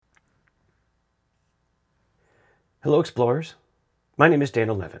Hello, explorers. My name is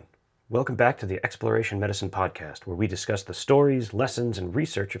Daniel Levin. Welcome back to the Exploration Medicine Podcast, where we discuss the stories, lessons, and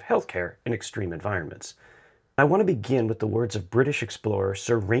research of healthcare in extreme environments. I want to begin with the words of British explorer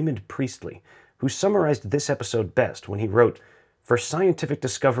Sir Raymond Priestley, who summarized this episode best when he wrote, "For scientific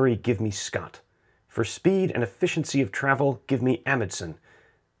discovery, give me Scott. For speed and efficiency of travel, give me Amundsen.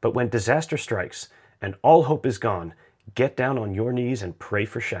 But when disaster strikes and all hope is gone, get down on your knees and pray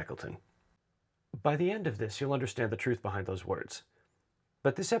for Shackleton." By the end of this, you'll understand the truth behind those words.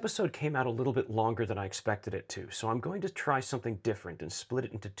 But this episode came out a little bit longer than I expected it to, so I'm going to try something different and split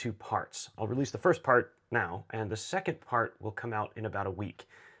it into two parts. I'll release the first part now, and the second part will come out in about a week.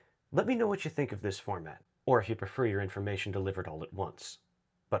 Let me know what you think of this format, or if you prefer your information delivered all at once.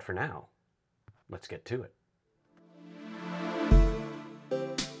 But for now, let's get to it.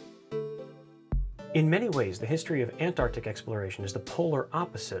 In many ways, the history of Antarctic exploration is the polar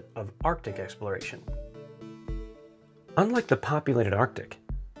opposite of Arctic exploration. Unlike the populated Arctic,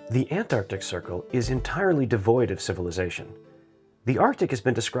 the Antarctic Circle is entirely devoid of civilization. The Arctic has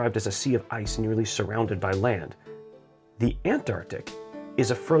been described as a sea of ice nearly surrounded by land. The Antarctic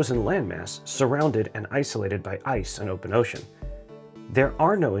is a frozen landmass surrounded and isolated by ice and open ocean. There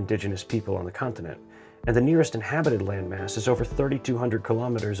are no indigenous people on the continent, and the nearest inhabited landmass is over 3,200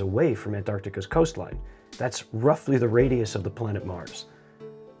 kilometers away from Antarctica's coastline. That's roughly the radius of the planet Mars.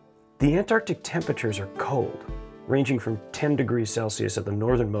 The Antarctic temperatures are cold, ranging from 10 degrees Celsius at the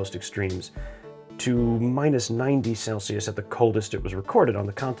northernmost extremes to minus 90 Celsius at the coldest it was recorded on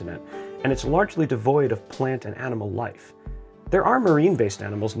the continent, and it's largely devoid of plant and animal life. There are marine-based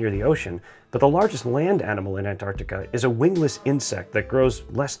animals near the ocean, but the largest land animal in Antarctica is a wingless insect that grows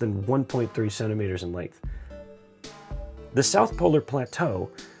less than 1.3 centimeters in length. The South Polar Plateau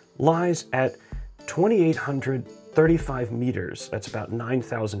lies at 2,835 meters, that's about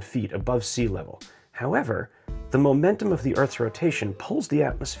 9,000 feet above sea level. However, the momentum of the Earth's rotation pulls the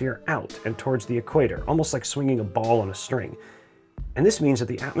atmosphere out and towards the equator, almost like swinging a ball on a string. And this means that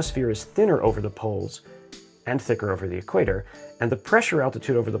the atmosphere is thinner over the poles and thicker over the equator, and the pressure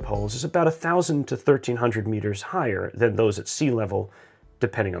altitude over the poles is about 1,000 to 1,300 meters higher than those at sea level,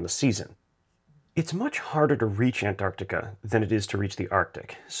 depending on the season. It's much harder to reach Antarctica than it is to reach the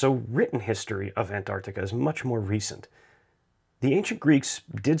Arctic, so written history of Antarctica is much more recent. The ancient Greeks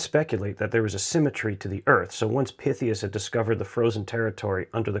did speculate that there was a symmetry to the Earth, so once Pytheas had discovered the frozen territory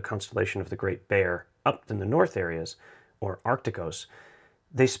under the constellation of the Great Bear up in the north areas, or Arcticos,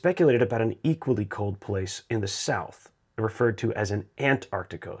 they speculated about an equally cold place in the south, referred to as an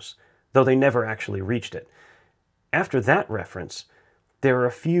Antarcticos, though they never actually reached it. After that reference, there are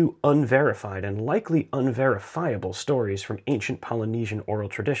a few unverified and likely unverifiable stories from ancient Polynesian oral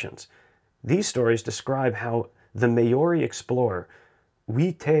traditions. These stories describe how the Maori explorer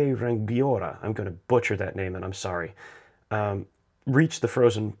Wite Rangiora, I'm going to butcher that name and I'm sorry, reached the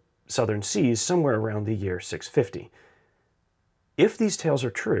frozen southern seas somewhere around the year 650. If these tales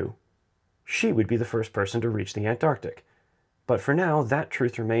are true, she would be the first person to reach the Antarctic. But for now, that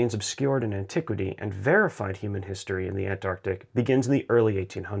truth remains obscured in antiquity, and verified human history in the Antarctic begins in the early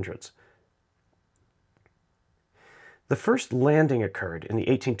 1800s. The first landing occurred in the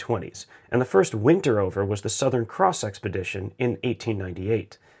 1820s, and the first winter over was the Southern Cross expedition in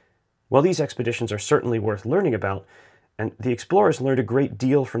 1898. While these expeditions are certainly worth learning about, and the explorers learned a great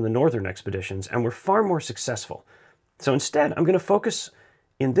deal from the northern expeditions and were far more successful. So instead, I'm going to focus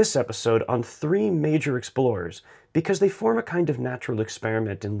in this episode on three major explorers because they form a kind of natural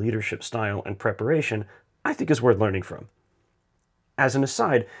experiment in leadership style and preparation I think is worth learning from. As an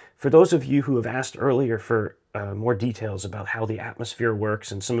aside, for those of you who have asked earlier for more details about how the atmosphere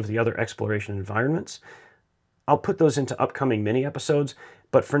works and some of the other exploration environments, I'll put those into upcoming mini-episodes,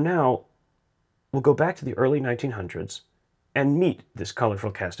 but for now, we'll go back to the early 1900s and meet this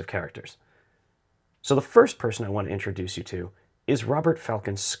colorful cast of characters. So the first person I want to introduce you to is Robert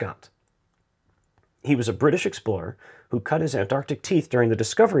Falcon Scott. He was a British explorer who cut his Antarctic teeth during the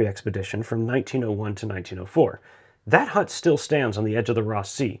Discovery expedition from 1901 to 1904. That hut still stands on the edge of the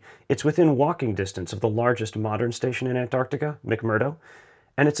Ross Sea. It's within walking distance of the largest modern station in Antarctica, McMurdo,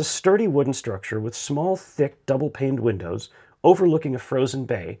 and it's a sturdy wooden structure with small, thick, double-paned windows overlooking a frozen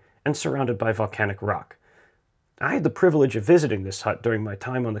bay and surrounded by volcanic rock. I had the privilege of visiting this hut during my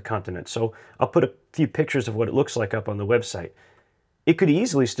time on the continent, so I'll put a few pictures of what it looks like up on the website. It could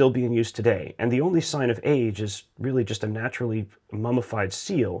easily still be in use today, and the only sign of age is really just a naturally mummified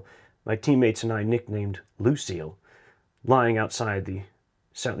seal my teammates and I nicknamed Lucille, lying outside the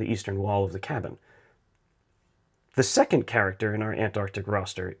eastern wall of the cabin. The second character in our Antarctic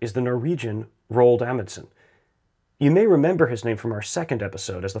roster is the Norwegian Roald Amundsen. You may remember his name from our second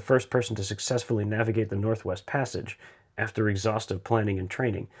episode as the first person to successfully navigate the Northwest Passage after exhaustive planning and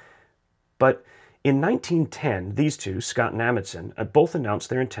training. But in 1910, these two, Scott and Amundsen, both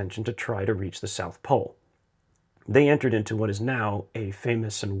announced their intention to try to reach the South Pole. They entered into what is now a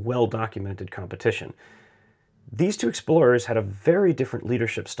famous and well-documented competition. These two explorers had a very different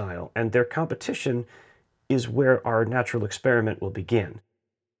leadership style, and their competition is where our natural experiment will begin.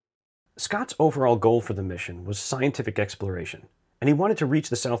 Scott's overall goal for the mission was scientific exploration, and he wanted to reach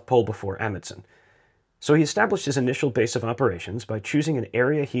the South Pole before Amundsen. So he established his initial base of operations by choosing an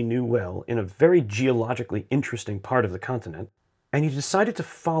area he knew well in a very geologically interesting part of the continent, and he decided to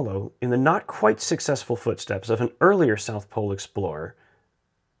follow in the not quite successful footsteps of an earlier South Pole explorer,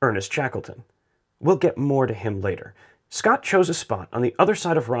 Ernest Shackleton. We'll get more to him later. Scott chose a spot on the other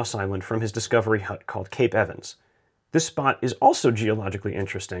side of Ross Island from his discovery hut called Cape Evans. This spot is also geologically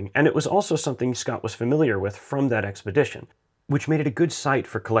interesting, and it was also something Scott was familiar with from that expedition, which made it a good site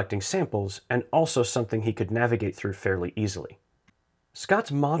for collecting samples and also something he could navigate through fairly easily.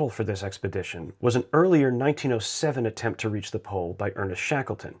 Scott's model for this expedition was an earlier 1907 attempt to reach the pole by Ernest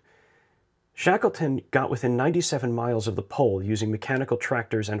Shackleton. Shackleton got within 97 miles of the pole using mechanical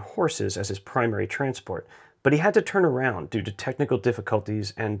tractors and horses as his primary transport, but he had to turn around due to technical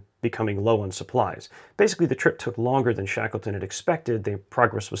difficulties and becoming low on supplies. Basically, the trip took longer than Shackleton had expected, the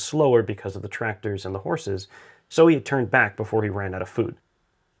progress was slower because of the tractors and the horses, so he had turned back before he ran out of food.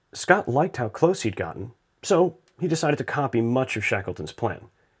 Scott liked how close he'd gotten, so he decided to copy much of Shackleton's plan.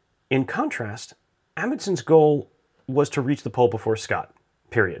 In contrast, Amundsen's goal was to reach the pole before Scott,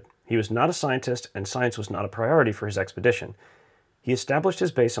 period. He was not a scientist, and science was not a priority for his expedition. He established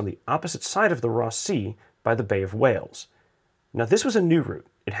his base on the opposite side of the Ross Sea by the Bay of Whales. Now, this was a new route.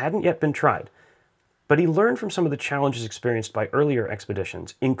 It hadn't yet been tried. But he learned from some of the challenges experienced by earlier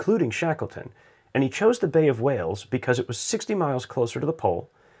expeditions, including Shackleton, and he chose the Bay of Whales because it was 60 miles closer to the pole,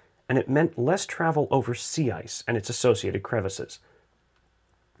 and it meant less travel over sea ice and its associated crevices.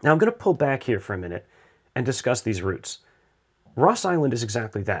 Now, I'm going to pull back here for a minute and discuss these routes. Ross Island is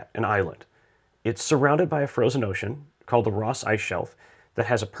exactly that, an island. It's surrounded by a frozen ocean, called the Ross Ice Shelf, that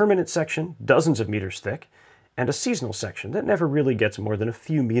has a permanent section, dozens of meters thick, and a seasonal section that never really gets more than a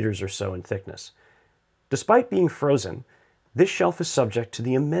few meters or so in thickness. Despite being frozen, this shelf is subject to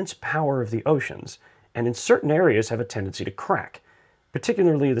the immense power of the oceans, and in certain areas have a tendency to crack,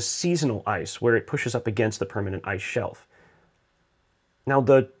 particularly the seasonal ice where it pushes up against the permanent ice shelf. Now,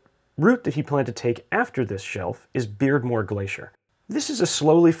 the route that he planned to take after this shelf is Beardmore Glacier. This is a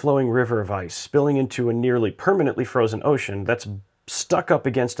slowly flowing river of ice spilling into a nearly permanently frozen ocean that's stuck up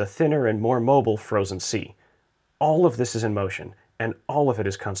against a thinner and more mobile frozen sea. All of this is in motion, and all of it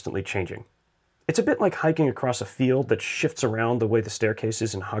is constantly changing. It's a bit like hiking across a field that shifts around the way the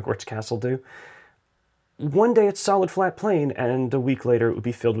staircases in Hogwarts Castle do. One day it's solid flat plain, and a week later it would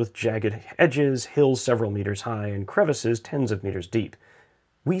be filled with jagged edges, hills several meters high, and crevices tens of meters deep.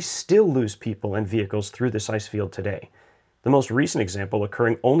 We still lose people and vehicles through this ice field today. The most recent example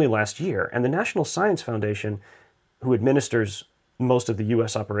occurring only last year, and the National Science Foundation, who administers most of the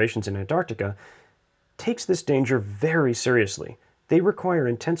U.S. operations in Antarctica, takes this danger very seriously. They require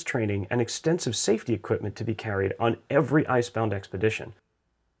intense training and extensive safety equipment to be carried on every icebound expedition.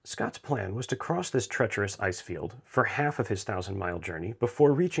 Scott's plan was to cross this treacherous ice field for half of his 1,000-mile journey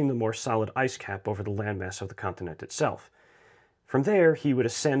before reaching the more solid ice cap over the landmass of the continent itself. From there, he would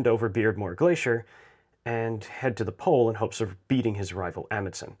ascend over Beardmore Glacier and head to the pole in hopes of beating his rival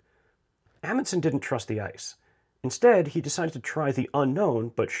Amundsen. Amundsen didn't trust the ice. Instead, he decided to try the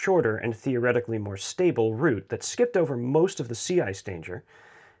unknown but shorter and theoretically more stable route that skipped over most of the sea ice danger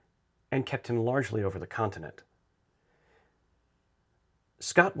and kept him largely over the continent.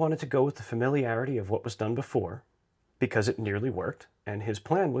 Scott wanted to go with the familiarity of what was done before, because it nearly worked, and his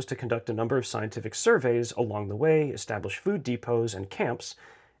plan was to conduct a number of scientific surveys along the way, establish food depots and camps,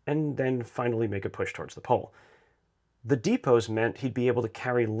 and then finally make a push towards the pole. The depots meant he'd be able to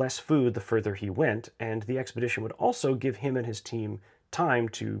carry less food the further he went, and the expedition would also give him and his team time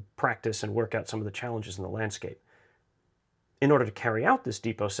to practice and work out some of the challenges in the landscape. In order to carry out this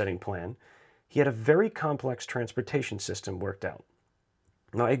depot setting plan, he had a very complex transportation system worked out.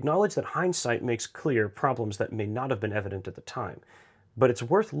 Now, I acknowledge that hindsight makes clear problems that may not have been evident at the time, but it's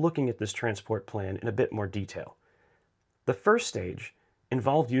worth looking at this transport plan in a bit more detail. The first stage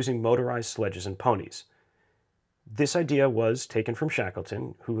involved using motorized sledges and ponies. This idea was taken from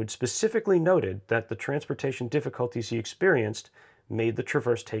Shackleton, who had specifically noted that the transportation difficulties he experienced made the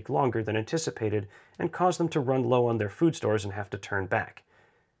traverse take longer than anticipated and caused them to run low on their food stores and have to turn back.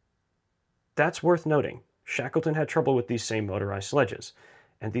 That's worth noting. Shackleton had trouble with these same motorized sledges,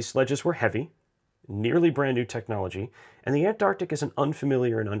 and these sledges were heavy, nearly brand new technology, and the Antarctic is an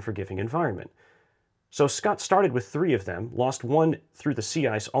unfamiliar and unforgiving environment. So Scott started with 3 of them, lost one through the sea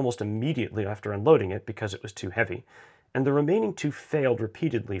ice almost immediately after unloading it because it was too heavy, and the remaining 2 failed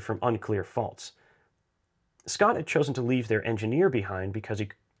repeatedly from unclear faults. Scott had chosen to leave their engineer behind because he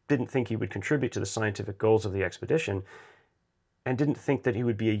didn't think he would contribute to the scientific goals of the expedition and didn't think that he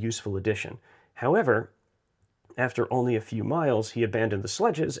would be a useful addition. However, after only a few miles, he abandoned the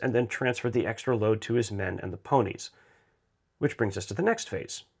sledges and then transferred the extra load to his men and the ponies. Which brings us to the next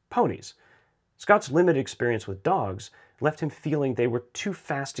phase, ponies. Scott's limited experience with dogs left him feeling they were too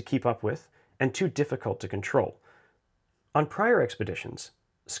fast to keep up with and too difficult to control. On prior expeditions,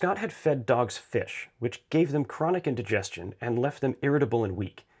 Scott had fed dogs fish, which gave them chronic indigestion and left them irritable and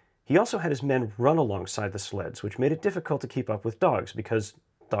weak. He also had his men run alongside the sleds, which made it difficult to keep up with dogs because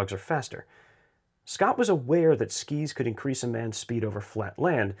dogs are faster. Scott was aware that skis could increase a man's speed over flat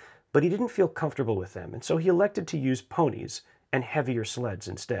land, but he didn't feel comfortable with them, and so he elected to use ponies and heavier sleds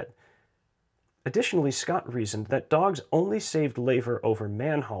instead. Additionally, Scott reasoned that dogs only saved labor over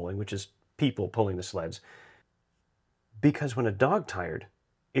man hauling, which is people pulling the sleds, because when a dog tired,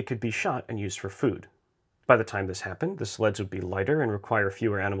 it could be shot and used for food. By the time this happened, the sleds would be lighter and require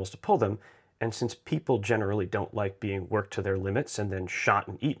fewer animals to pull them, and since people generally don't like being worked to their limits and then shot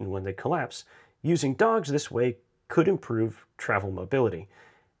and eaten when they collapse, using dogs this way could improve travel mobility.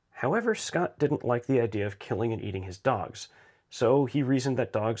 However, Scott didn't like the idea of killing and eating his dogs, so he reasoned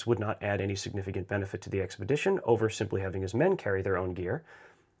that dogs would not add any significant benefit to the expedition over simply having his men carry their own gear,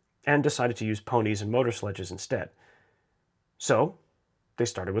 and decided to use ponies and motor sledges instead. So, they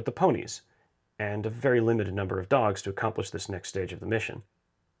started with the ponies, and a very limited number of dogs to accomplish this next stage of the mission.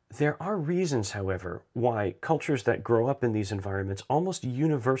 There are reasons, however, why cultures that grow up in these environments almost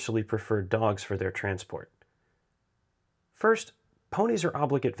universally prefer dogs for their transport. First, ponies are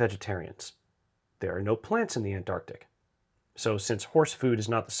obligate vegetarians. There are no plants in the Antarctic. So since horse food is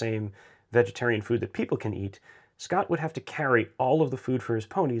not the same vegetarian food that people can eat, Scott would have to carry all of the food for his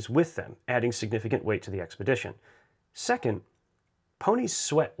ponies with them, adding significant weight to the expedition. Second, ponies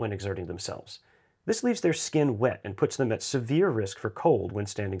sweat when exerting themselves. This leaves their skin wet and puts them at severe risk for cold when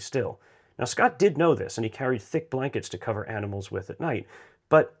standing still. Now, Scott did know this, and he carried thick blankets to cover animals with at night,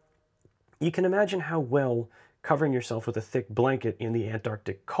 but you can imagine how well covering yourself with a thick blanket in the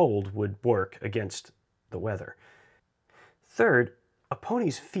Antarctic cold would work against the weather. Third, a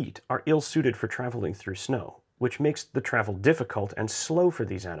pony's feet are ill-suited for traveling through snow, which makes the travel difficult and slow for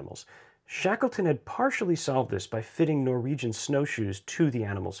these animals. Shackleton had partially solved this by fitting Norwegian snowshoes to the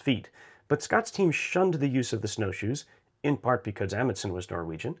animal's feet, but Scott's team shunned the use of the snowshoes, in part because Amundsen was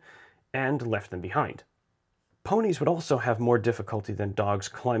Norwegian, and left them behind. Ponies would also have more difficulty than dogs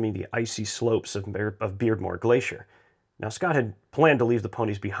climbing the icy slopes of Beardmore Glacier. Now, Scott had planned to leave the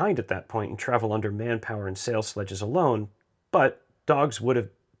ponies behind at that point and travel under manpower and sail sledges alone, but dogs would have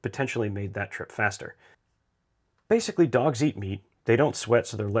potentially made that trip faster. Basically, dogs eat meat, they don't sweat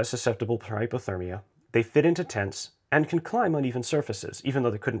so they're less susceptible to hypothermia, they fit into tents, and can climb uneven surfaces, even though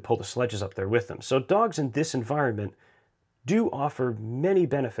they couldn't pull the sledges up there with them. So dogs in this environment do offer many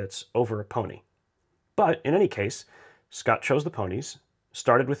benefits over a pony. But in any case, Scott chose the ponies,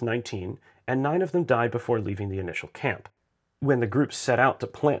 started with 19, and 9 of them died before leaving the initial camp. When the group set out to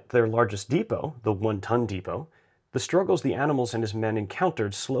plant their largest depot, the 1-ton depot, the struggles the animals and his men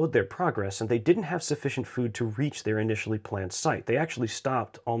encountered slowed their progress, and they didn't have sufficient food to reach their initially planned site. They actually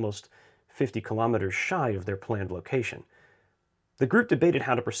stopped almost 50 kilometers shy of their planned location. The group debated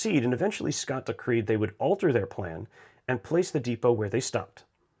how to proceed, and eventually Scott decreed they would alter their plan and place the depot where they stopped.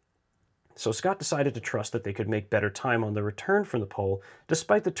 So Scott decided to trust that they could make better time on the return from the pole,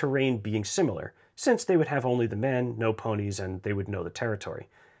 despite the terrain being similar, since they would have only the men, no ponies, and they would know the territory.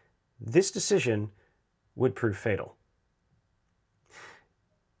 This decision would prove fatal.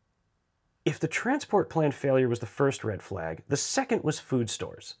 If the transport plan failure was the first red flag, the second was food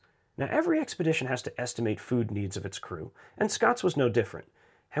stores. Now, every expedition has to estimate food needs of its crew, and Scott's was no different.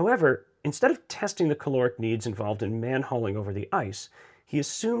 However, instead of testing the caloric needs involved in man-hauling over the ice, he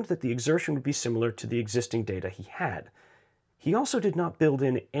assumed that the exertion would be similar to the existing data he had. He also did not build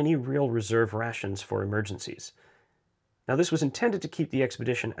in any real reserve rations for emergencies. Now, this was intended to keep the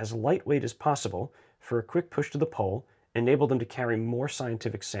expedition as lightweight as possible for a quick push to the pole, enable them to carry more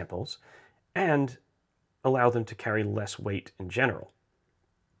scientific samples, and allow them to carry less weight in general.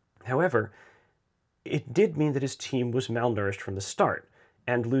 However, it did mean that his team was malnourished from the start,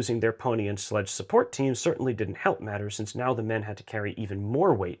 and losing their pony and sledge support teams certainly didn't help matters, since now the men had to carry even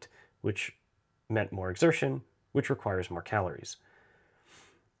more weight, which meant more exertion, which requires more calories.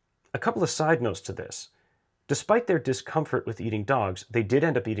 A couple of side notes to this. Despite their discomfort with eating dogs, they did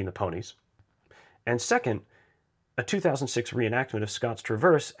end up eating the ponies, And second, a 2006 reenactment of Scott's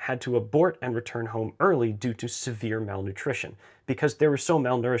Traverse had to abort and return home early due to severe malnutrition, because they were so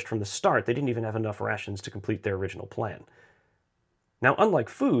malnourished from the start they didn't even have enough rations to complete their original plan. Now, unlike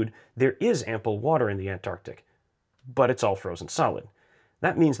food, there is ample water in the Antarctic, but it's all frozen solid.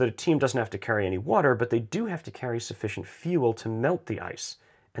 That means that a team doesn't have to carry any water, but they do have to carry sufficient fuel to melt the ice,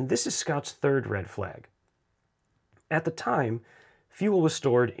 and this is Scott's third red flag. At the time, fuel was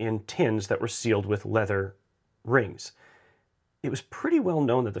stored in tins that were sealed with leather rings. It was pretty well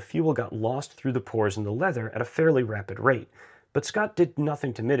known that the fuel got lost through the pores in the leather at a fairly rapid rate, but Scott did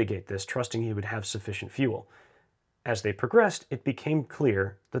nothing to mitigate this, trusting he would have sufficient fuel. As they progressed, it became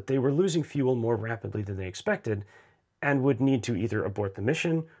clear that they were losing fuel more rapidly than they expected, and would need to either abort the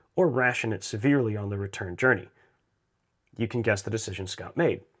mission or ration it severely on the return journey. You can guess the decision Scott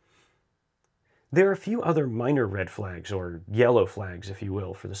made. There are a few other minor red flags, or yellow flags, if you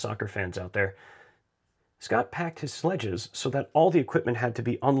will, for the soccer fans out there. Scott packed his sledges so that all the equipment had to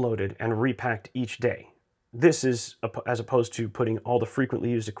be unloaded and repacked each day. This is as opposed to putting all the frequently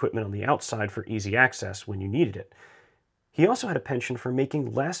used equipment on the outside for easy access when you needed it. He also had a penchant for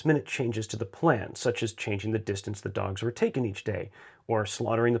making last-minute changes to the plan, such as changing the distance the dogs were taken each day, or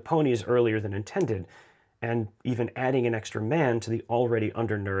slaughtering the ponies earlier than intended, and even adding an extra man to the already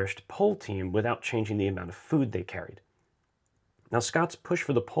undernourished pole team without changing the amount of food they carried. Now, Scott's push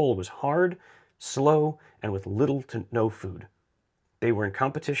for the pole was hard, slow, and with little to no food. They were in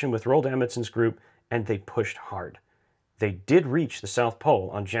competition with Roald Amundsen's group, and they pushed hard. They did reach the South Pole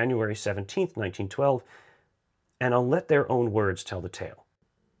on January 17, 1912, and I'll let their own words tell the tale.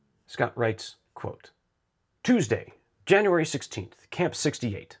 Scott writes, quote, Tuesday, January 16th, Camp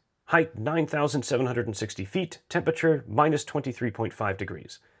 68. Height 9,760 feet, temperature minus 23.5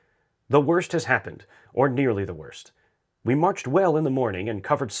 degrees. The worst has happened, or nearly the worst. We marched well in the morning and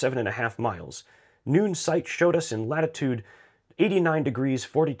covered 7.5 miles. Noon sight showed us in latitude 89 degrees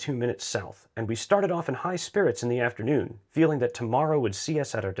 42 minutes south, and we started off in high spirits in the afternoon, feeling that tomorrow would see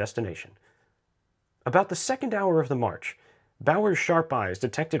us at our destination. About the second hour of the march, Bauer's sharp eyes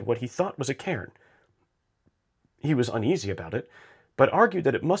detected what he thought was a cairn. He was uneasy about it, but argued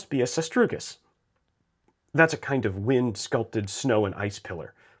that it must be a sastrugus. That's a kind of wind-sculpted snow and ice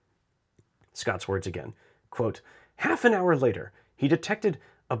pillar. Scott's words again, quote, Half an hour later, he detected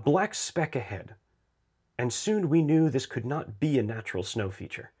a black speck ahead, and soon we knew this could not be a natural snow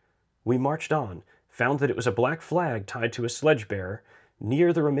feature. We marched on, found that it was a black flag tied to a sledge bearer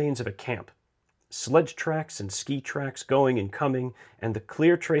near the remains of a camp. Sledge tracks and ski tracks going and coming, and the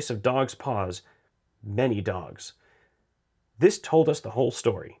clear trace of dogs' paws, many dogs. This told us the whole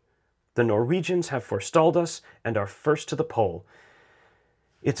story. The Norwegians have forestalled us and are first to the pole.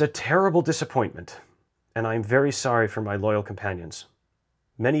 It's a terrible disappointment, and I am very sorry for my loyal companions.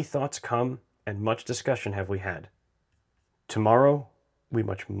 Many thoughts come, and much discussion have we had. Tomorrow, we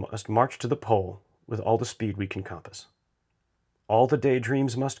must march to the pole with all the speed we can compass. All the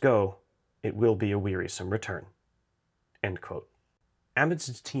daydreams must go. It will be a wearisome return. End quote.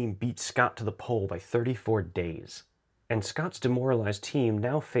 Amundsen's team beat Scott to the pole by 34 days, and Scott's demoralized team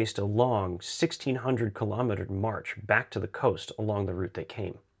now faced a long 1,600-kilometer march back to the coast along the route they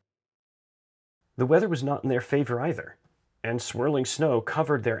came. The weather was not in their favor either, and swirling snow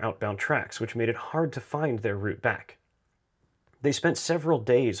covered their outbound tracks, which made it hard to find their route back. They spent several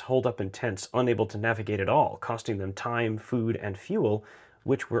days holed up in tents, unable to navigate at all, costing them time, food, and fuel,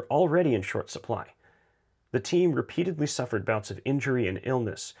 which were already in short supply. The team repeatedly suffered bouts of injury and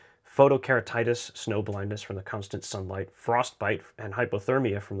illness, photokeratitis, snow blindness from the constant sunlight, frostbite and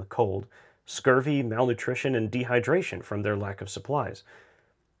hypothermia from the cold, scurvy, malnutrition, and dehydration from their lack of supplies.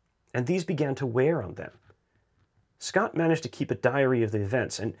 And these began to wear on them. Scott managed to keep a diary of the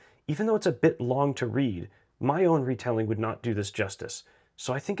events, and even though it's a bit long to read, my own retelling would not do this justice,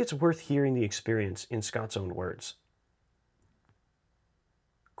 so I think it's worth hearing the experience in Scott's own words.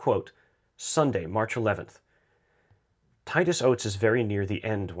 Quote, Sunday, March 11th. Titus Oates is very near the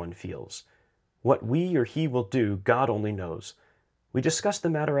end, one feels. What we or he will do, God only knows. We discussed the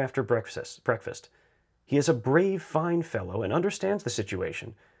matter after breakfast. He is a brave, fine fellow and understands the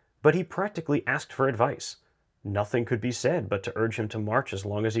situation, but he practically asked for advice. Nothing could be said but to urge him to march as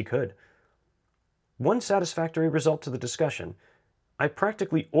long as he could. One satisfactory result to the discussion, I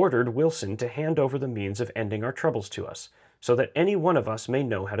practically ordered Wilson to hand over the means of ending our troubles to us, so that any one of us may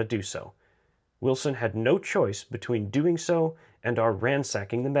know how to do so. Wilson had no choice between doing so and our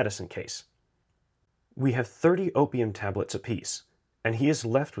ransacking the medicine case. We have 30 opium tablets apiece, and he is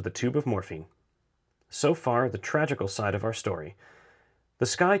left with a tube of morphine. So far, the tragical side of our story. The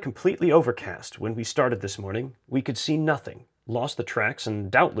sky completely overcast. When we started this morning, we could see nothing, Lost the tracks,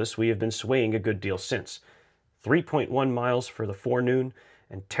 and doubtless we have been swaying a good deal since. 3.1 miles for the forenoon,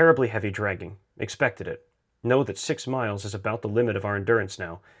 and terribly heavy dragging. Expected it. Know that 6 miles is about the limit of our endurance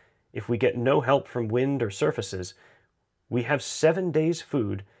now. If we get no help from wind or surfaces, we have 7 days'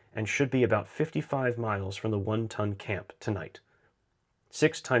 food and should be about 55 miles from the 1-ton camp tonight.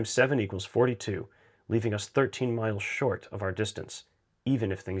 6 times 7 equals 42, leaving us 13 miles short of our distance,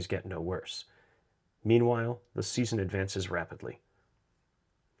 even if things get no worse. Meanwhile, the season advances rapidly.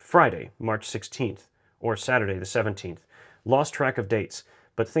 Friday, March 16th, or Saturday the 17th. Lost track of dates,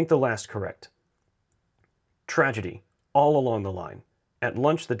 but think the last correct. Tragedy, all along the line. At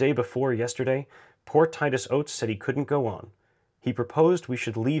lunch the day before yesterday, poor Titus Oates said he couldn't go on. He proposed we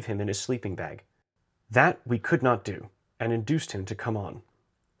should leave him in his sleeping bag. That we could not do, and induced him to come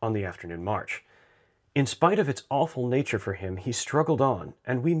on the afternoon march. In spite of its awful nature for him, he struggled on,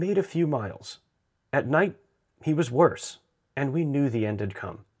 and we made a few miles. At night, he was worse, and we knew the end had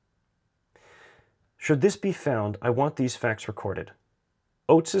come. Should this be found, I want these facts recorded.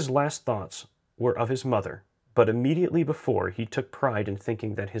 Oates's last thoughts were of his mother, but immediately before he took pride in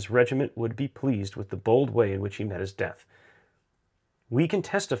thinking that his regiment would be pleased with the bold way in which he met his death. We can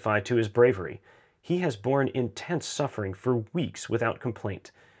testify to his bravery. He has borne intense suffering for weeks without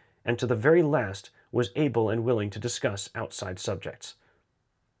complaint, and to the very last was able and willing to discuss outside subjects.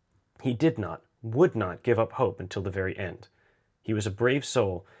 He did not, would not give up hope until the very end. He was a brave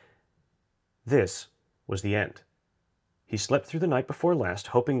soul. This was the end. He slept through the night before last,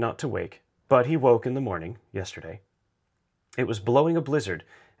 hoping not to wake, but he woke in the morning, yesterday. It was blowing a blizzard,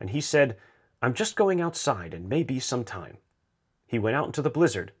 and he said, "I'm just going outside and may be some time." He went out into the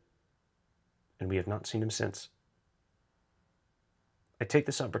blizzard, and we have not seen him since. I take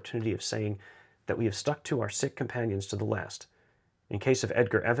this opportunity of saying that we have stuck to our sick companions to the last. In case of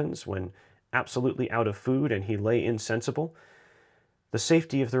Edgar Evans, when absolutely out of food and he lay insensible, the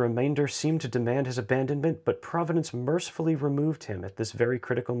safety of the remainder seemed to demand his abandonment, but Providence mercifully removed him at this very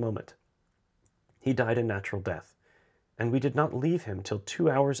critical moment. He died a natural death, and we did not leave him till 2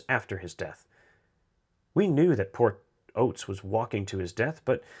 hours after his death. We knew that poor Oates was walking to his death,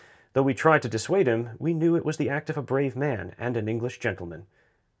 but though we tried to dissuade him, we knew it was the act of a brave man and an English gentleman.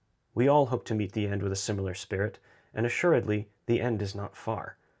 We all hope to meet the end with a similar spirit, and assuredly the end is not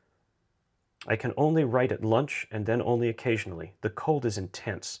far. I can only write at lunch and then only occasionally. The cold is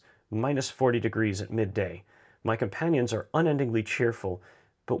intense, -40 at midday. My companions are unendingly cheerful,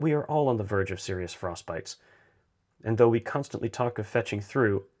 but we are all on the verge of serious frostbites. And though we constantly talk of fetching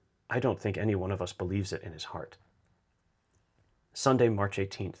through, I don't think any one of us believes it in his heart. Sunday, March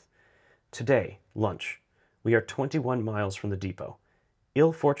 18th. Today, lunch. We are 21 miles from the depot.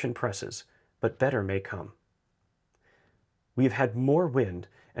 Ill fortune presses, but better may come. We have had more wind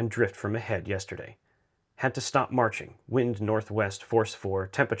and drift from ahead yesterday. Had to stop marching. Wind northwest, force 4,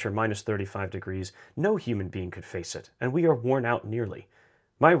 temperature -35. No human being could face it, and we are worn out nearly.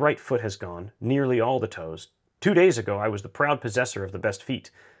 My right foot has gone, nearly all the toes. 2 days ago I was the proud possessor of the best feet.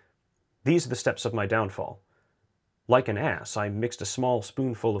 These are the steps of my downfall. Like an ass, I mixed a small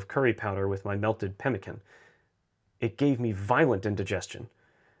spoonful of curry powder with my melted pemmican. It gave me violent indigestion.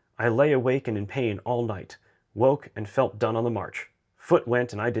 I lay awake and in pain all night, woke and felt done on the march. Foot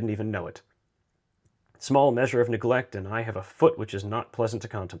went and I didn't even know it. Small measure of neglect, and I have a foot which is not pleasant to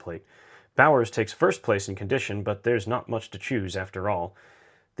contemplate. Bowers takes first place in condition, but there's not much to choose after all.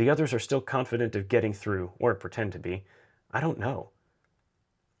 The others are still confident of getting through, or pretend to be. I don't know.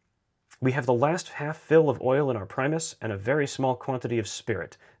 We have the last half fill of oil in our primus and a very small quantity of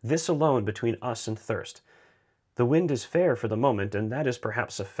spirit, this alone between us and thirst. The wind is fair for the moment, and that is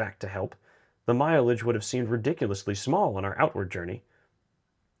perhaps a fact to help. The mileage would have seemed ridiculously small on our outward journey.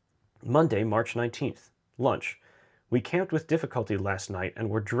 Monday, March 19th. Lunch. We camped with difficulty last night and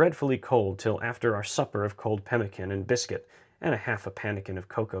were dreadfully cold till after our supper of cold pemmican and biscuit and half a pannikin of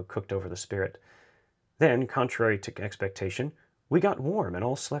cocoa cooked over the spirit. Then, contrary to expectation, we got warm and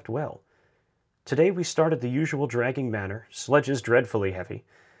all slept well. Today we started the usual dragging manner, sledges dreadfully heavy.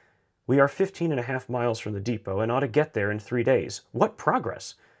 We are 15.5 miles from the depot and ought to get there in 3 days. What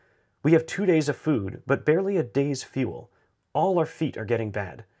progress! We have 2 days of food, but barely a day's fuel. All our feet are getting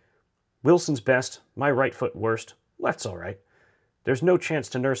bad. Wilson's best, my right foot worst, left's all right. There's no chance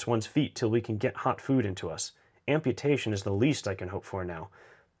to nurse one's feet till we can get hot food into us. Amputation is the least I can hope for now.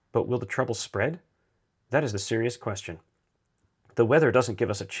 But will the trouble spread? That is the serious question. The weather doesn't give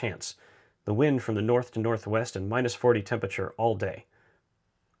us a chance. The wind from the north to northwest and -40 temperature all day.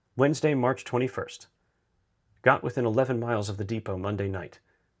 Wednesday, March 21st. Got within 11 miles of the depot Monday night.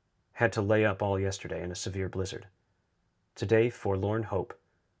 Had to lay up all yesterday in a severe blizzard. Today, forlorn hope.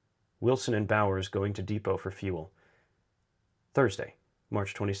 Wilson and Bowers going to depot for fuel. Thursday,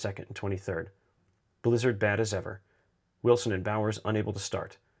 March 22nd and 23rd. Blizzard bad as ever. Wilson and Bowers unable to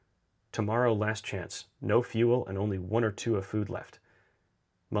start. Tomorrow last chance. No fuel and only 1 or 2 of food left.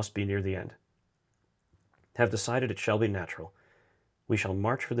 Must be near the end. Have decided it shall be natural. We shall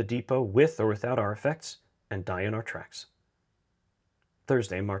march for the depot with or without our effects and die in our tracks.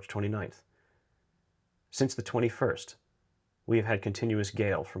 Thursday, March 29th. Since the 21st, we have had continuous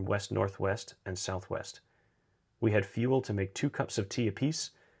gale from west-northwest and southwest. We had fuel to make 2 cups of tea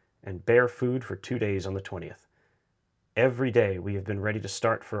apiece and bare food for 2 days on the 20th. Every day we have been ready to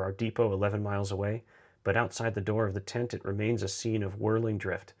start for our depot 11 miles away, but outside the door of the tent it remains a scene of whirling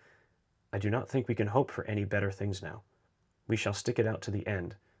drift. I do not think we can hope for any better things now. We shall stick it out to the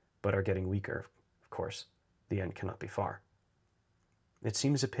end, but are getting weaker, of course. The end cannot be far. It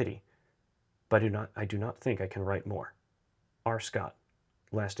seems a pity, but I do not think I can write more. R. Scott,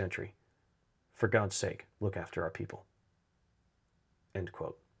 last entry. For God's sake, look after our people. End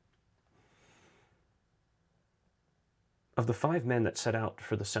quote. Of the 5 men that set out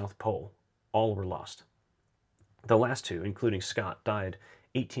for the South Pole, all were lost. The last 2, including Scott, died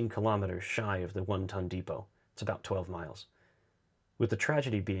 18 kilometers shy of the 1-ton depot. It's about 12 miles. With the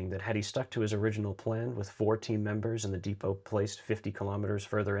tragedy being that had he stuck to his original plan with 4 team members and the depot placed 50 kilometers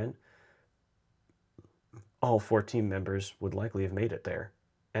further in, all 4 team members would likely have made it there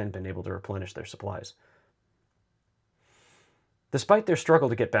and been able to replenish their supplies. Despite their struggle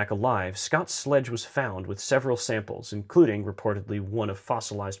to get back alive, Scott's sledge was found with several samples, including reportedly one of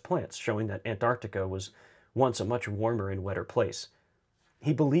fossilized plants, showing that Antarctica was once a much warmer and wetter place.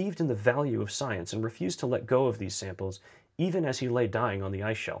 He believed in the value of science and refused to let go of these samples even as he lay dying on the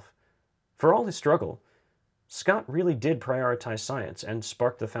ice shelf. For all his struggle, Scott really did prioritize science and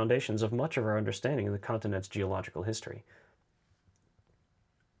sparked the foundations of much of our understanding of the continent's geological history.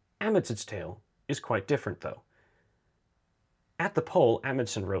 Amundsen's tale is quite different, though. At the pole,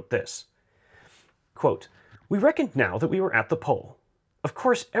 Amundsen wrote this, quote, "We reckoned now that we were at the pole. Of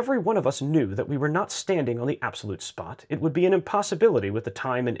course, every one of us knew that we were not standing on the absolute spot. It would be an impossibility with the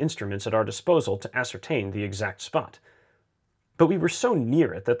time and instruments at our disposal to ascertain the exact spot. But we were so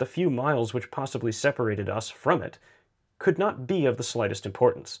near it that the few miles which possibly separated us from it could not be of the slightest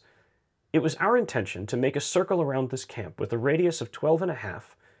importance. It was our intention to make a circle around this camp with a radius of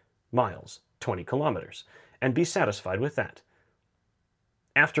 12.5 miles, 20 kilometers, and be satisfied with that.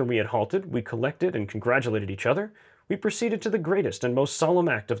 After we had halted, we collected and congratulated each other. We proceeded to the greatest and most solemn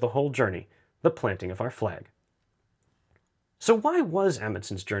act of the whole journey, the planting of our flag." So why was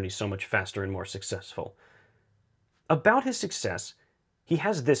Amundsen's journey so much faster and more successful? About his success, he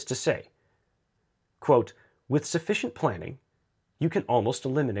has this to say, quote, "With sufficient planning, you can almost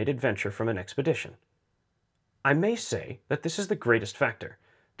eliminate adventure from an expedition. I may say that this is the greatest factor,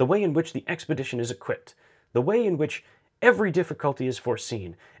 the way in which the expedition is equipped, the way in which every difficulty is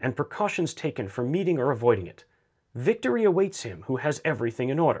foreseen, and precautions taken for meeting or avoiding it. Victory awaits him who has everything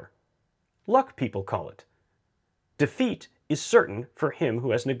in order. Luck, people call it. Defeat is certain for him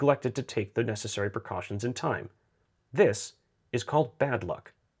who has neglected to take the necessary precautions in time. This is called bad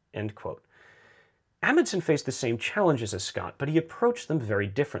luck." End quote. Amundsen faced the same challenges as Scott, but he approached them very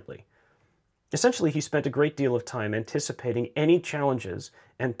differently. Essentially, he spent a great deal of time anticipating any challenges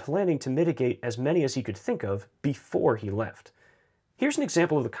and planning to mitigate as many as he could think of before he left. Here's an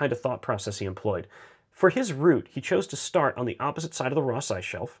example of the kind of thought process he employed. For his route, he chose to start on the opposite side of the Ross Ice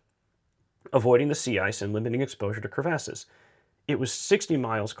Shelf, avoiding the sea ice and limiting exposure to crevasses. It was 60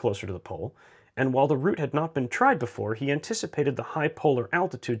 miles closer to the pole, and while the route had not been tried before, he anticipated the high polar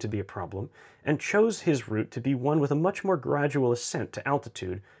altitude to be a problem and chose his route to be one with a much more gradual ascent to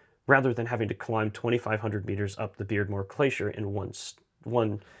altitude rather than having to climb 2,500 meters up the Beardmore Glacier in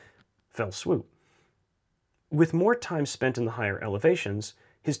one fell swoop. With more time spent in the higher elevations,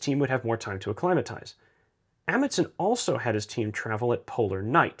 his team would have more time to acclimatize. Amundsen also had his team travel at polar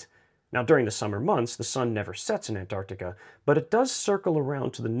night. Now, during the summer months, the sun never sets in Antarctica, but it does circle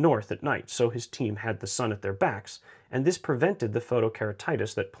around to the north at night, so his team had the sun at their backs, and this prevented the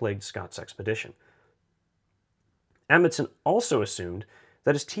photokeratitis that plagued Scott's expedition. Amundsen also assumed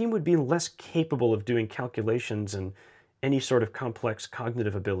that his team would be less capable of doing calculations and any sort of complex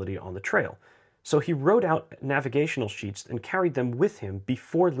cognitive ability on the trail, so he wrote out navigational sheets and carried them with him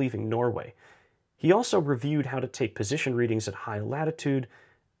before leaving Norway. He also reviewed how to take position readings at high latitude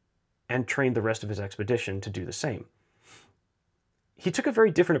and trained the rest of his expedition to do the same. He took a very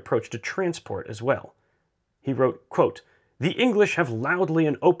different approach to transport as well. He wrote, quote, "The English have loudly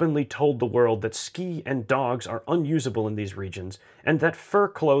and openly told the world that ski and dogs are unusable in these regions and that fur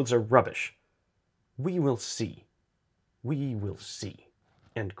clothes are rubbish. We will see. We will see."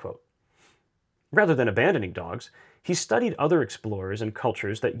 End quote. Rather than abandoning dogs, He studied other explorers and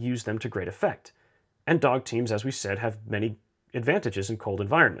cultures that used them to great effect. And dog teams, as we said, have many advantages in cold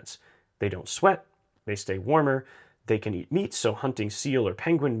environments. They don't sweat, they stay warmer, they can eat meat, so hunting seal or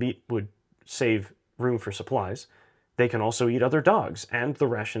penguin meat would save room for supplies. They can also eat other dogs and the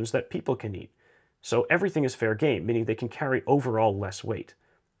rations that people can eat. So everything is fair game, meaning they can carry overall less weight.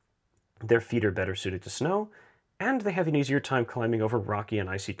 Their feet are better suited to snow, and they have an easier time climbing over rocky and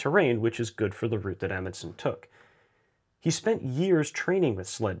icy terrain, which is good for the route that Amundsen took. He spent years training with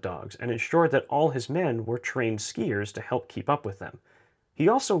sled dogs and ensured that all his men were trained skiers to help keep up with them. He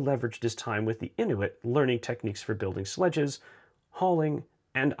also leveraged his time with the Inuit, learning techniques for building sledges, hauling,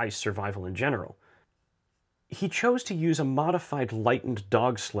 and ice survival in general. He chose to use a modified lightened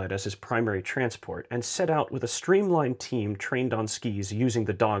dog sled as his primary transport and set out with a streamlined team trained on skis using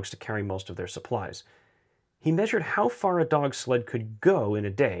the dogs to carry most of their supplies. He measured how far a dog sled could go in a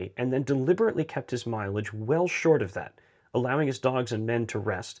day and then deliberately kept his mileage well short of that, allowing his dogs and men to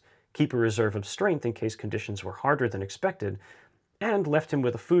rest, keep a reserve of strength in case conditions were harder than expected, and left him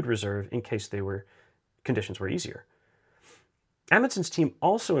with a food reserve in case conditions were easier. Amundsen's team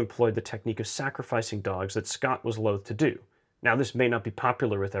also employed the technique of sacrificing dogs that Scott was loath to do. Now, this may not be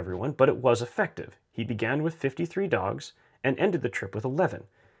popular with everyone, but it was effective. He began with 53 dogs and ended the trip with 11.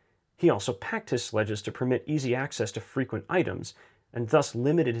 He also packed his sledges to permit easy access to frequent items, and thus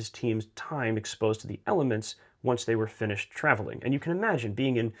limited his team's time exposed to the elements once they were finished traveling. And you can imagine,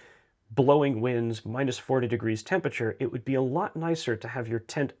 being in blowing winds, minus 40 degrees temperature, it would be a lot nicer to have your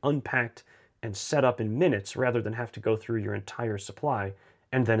tent unpacked and set up in minutes rather than have to go through your entire supply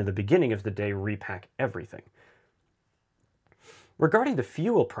and then at the beginning of the day repack everything. Regarding the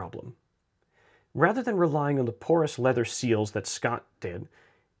fuel problem, rather than relying on the porous leather seals that Scott did,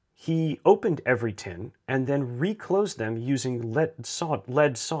 he opened every tin and then reclosed them using lead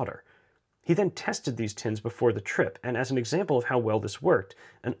solder. He then tested these tins before the trip, and as an example of how well this worked,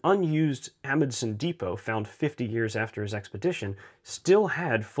 an unused Amundsen depot found 50 years after his expedition still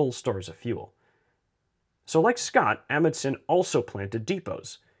had full stores of fuel. So like Scott, Amundsen also planted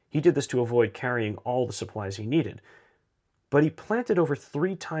depots. He did this to avoid carrying all the supplies he needed. But he planted over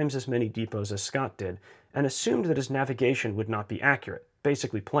 3 times as many depots as Scott did, and assumed that his navigation would not be accurate,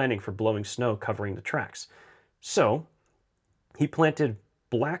 basically planning for blowing snow covering the tracks. So, he planted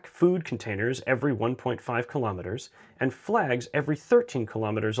black food containers every 1.5 kilometers and flags every 13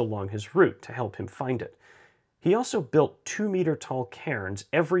 kilometers along his route to help him find it. He also built 2-meter-tall cairns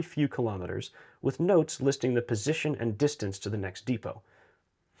every few kilometers with notes listing the position and distance to the next depot.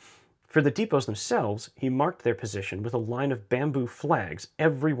 For the depots themselves, he marked their position with a line of bamboo flags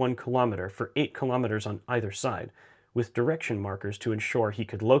every 1 kilometer for 8 kilometers on either side, with direction markers to ensure he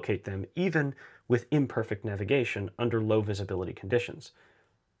could locate them even with imperfect navigation under low visibility conditions.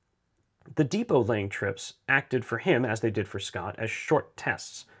 The depot laying trips acted for him, as they did for Scott, as short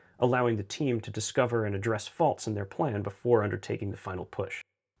tests, allowing the team to discover and address faults in their plan before undertaking the final push.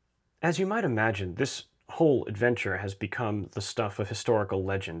 As you might imagine, this whole adventure has become the stuff of historical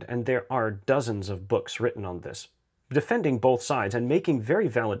legend, and there are dozens of books written on this, defending both sides and making very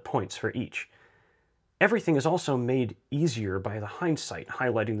valid points for each. Everything is also made easier by the hindsight,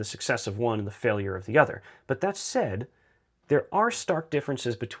 highlighting the success of one and the failure of the other. But that said, there are stark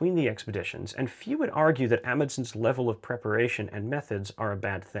differences between the expeditions, and few would argue that Amundsen's level of preparation and methods are a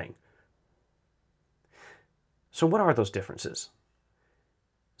bad thing. So what are those differences?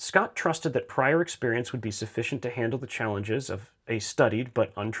 Scott trusted that prior experience would be sufficient to handle the challenges of a studied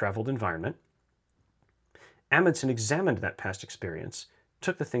but untraveled environment. Amundsen examined that past experience,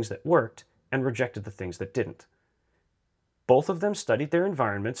 took the things that worked, and rejected the things that didn't. Both of them studied their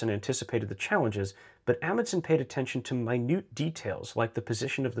environments and anticipated the challenges, but Amundsen paid attention to minute details like the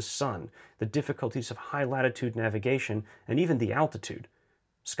position of the sun, the difficulties of high-latitude navigation, and even the altitude.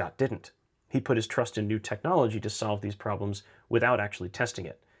 Scott didn't. He put his trust in new technology to solve these problems without actually testing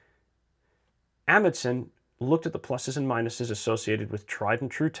it. Amundsen looked at the pluses and minuses associated with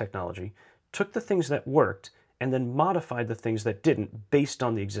tried-and-true technology, took the things that worked, and then modified the things that didn't based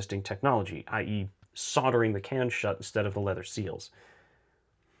on the existing technology, i.e., soldering the can shut instead of the leather seals.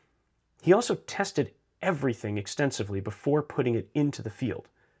 He also tested everything extensively before putting it into the field.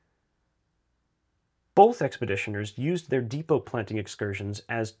 Both expeditioners used their depot planting excursions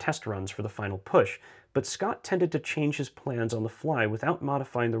as test runs for the final push, but Scott tended to change his plans on the fly without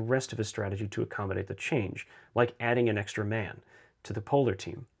modifying the rest of his strategy to accommodate the change, like adding an extra man to the polar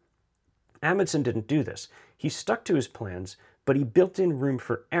team. Amundsen didn't do this. He stuck to his plans, but he built in room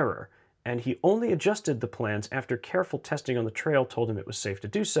for error, and he only adjusted the plans after careful testing on the trail told him it was safe to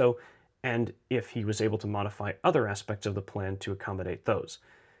do so, and if he was able to modify other aspects of the plan to accommodate those.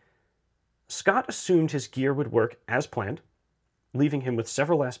 Scott assumed his gear would work as planned, leaving him with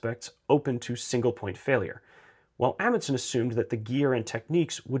several aspects open to single-point failure, while Amundsen assumed that the gear and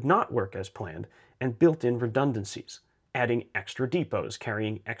techniques would not work as planned and built in redundancies, adding extra depots,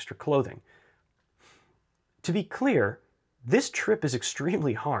 carrying extra clothing. To be clear, this trip is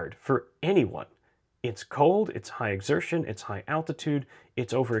extremely hard for anyone. It's cold, it's high exertion, it's high altitude,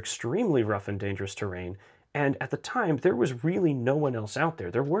 it's over extremely rough and dangerous terrain, and at the time there was really no one else out there.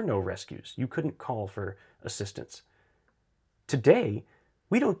 There were no rescues. You couldn't call for assistance. Today,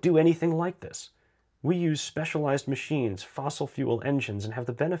 we don't do anything like this. We use specialized machines, fossil fuel engines, and have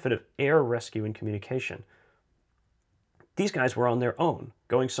the benefit of air rescue and communication. These guys were on their own,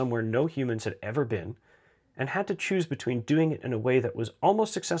 going somewhere no humans had ever been, and had to choose between doing it in a way that was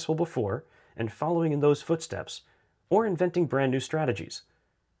almost successful before and following in those footsteps, or inventing brand new strategies.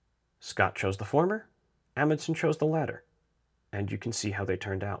 Scott chose the former, Amundsen chose the latter, and you can see how they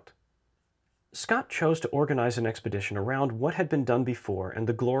turned out. Scott chose to organize an expedition around what had been done before and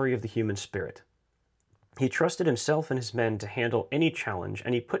the glory of the human spirit. He trusted himself and his men to handle any challenge,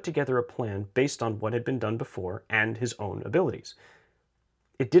 and he put together a plan based on what had been done before and his own abilities.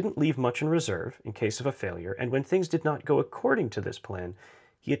 It didn't leave much in reserve in case of a failure, and when things did not go according to this plan,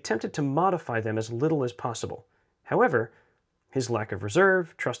 he attempted to modify them as little as possible. However, his lack of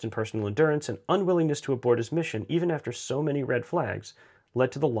reserve, trust in personal endurance, and unwillingness to abort his mission, even after so many red flags,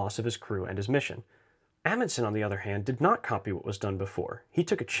 led to the loss of his crew and his mission. Amundsen, on the other hand, did not copy what was done before. He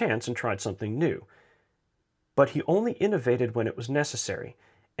took a chance and tried something new. But he only innovated when it was necessary,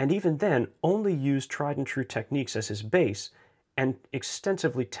 and even then only used tried-and-true techniques as his base and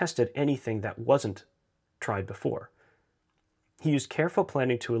extensively tested anything that wasn't tried before. He used careful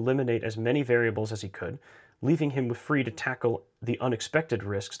planning to eliminate as many variables as he could, leaving him free to tackle the unexpected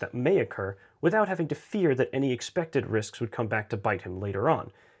risks that may occur without having to fear that any expected risks would come back to bite him later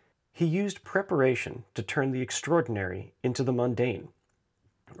on. He used preparation to turn the extraordinary into the mundane,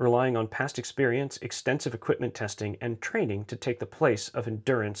 relying on past experience, extensive equipment testing, and training to take the place of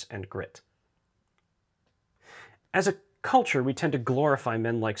endurance and grit. As a culture, we tend to glorify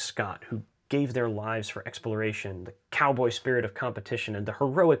men like Scott, who gave their lives for exploration, the cowboy spirit of competition, and the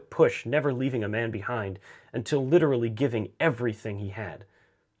heroic push, never leaving a man behind until literally giving everything he had.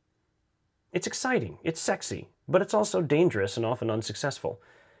 It's exciting, it's sexy, but it's also dangerous and often unsuccessful.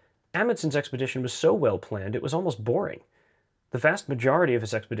 Amundsen's expedition was so well planned it was almost boring. The vast majority of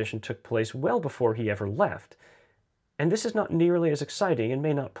his expedition took place well before he ever left, and this is not nearly as exciting and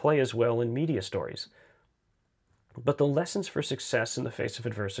may not play as well in media stories. But the lessons for success in the face of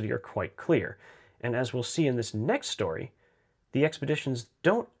adversity are quite clear, and as we'll see in this next story, the expeditions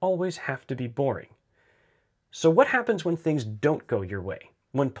don't always have to be boring. So what happens when things don't go your way,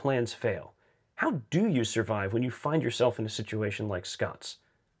 when plans fail? How do you survive when you find yourself in a situation like Scott's?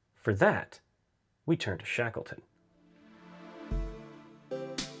 For that, we turn to Shackleton.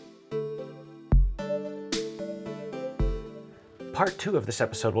 Part 2 of this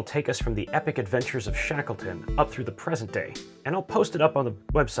episode will take us from the epic adventures of Shackleton up through the present day, and I'll post it up on the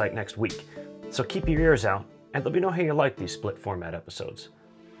website next week, so keep your ears out and let me know how you like these split format episodes.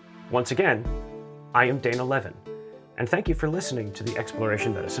 Once again, I am Dana Levin, and thank you for listening to the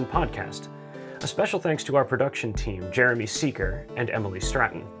Exploration Medicine podcast. A special thanks to our production team, Jeremy Seeker and Emily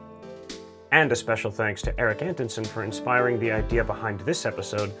Stratton. And a special thanks to Eric Antonson for inspiring the idea behind this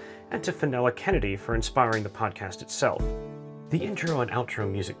episode, and to Fenella Kennedy for inspiring the podcast itself. The intro and outro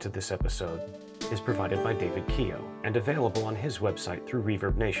music to this episode is provided by David Keogh and available on his website through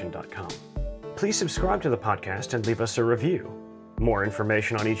ReverbNation.com. Please subscribe to the podcast and leave us a review. More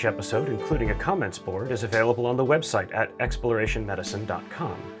information on each episode, including a comments board, is available on the website at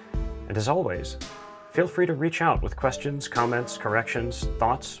explorationmedicine.com. And as always, feel free to reach out with questions, comments, corrections,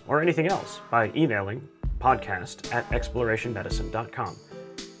 thoughts, or anything else by emailing podcast@explorationmedicine.com.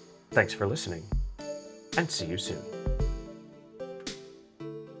 Thanks for listening, and see you soon.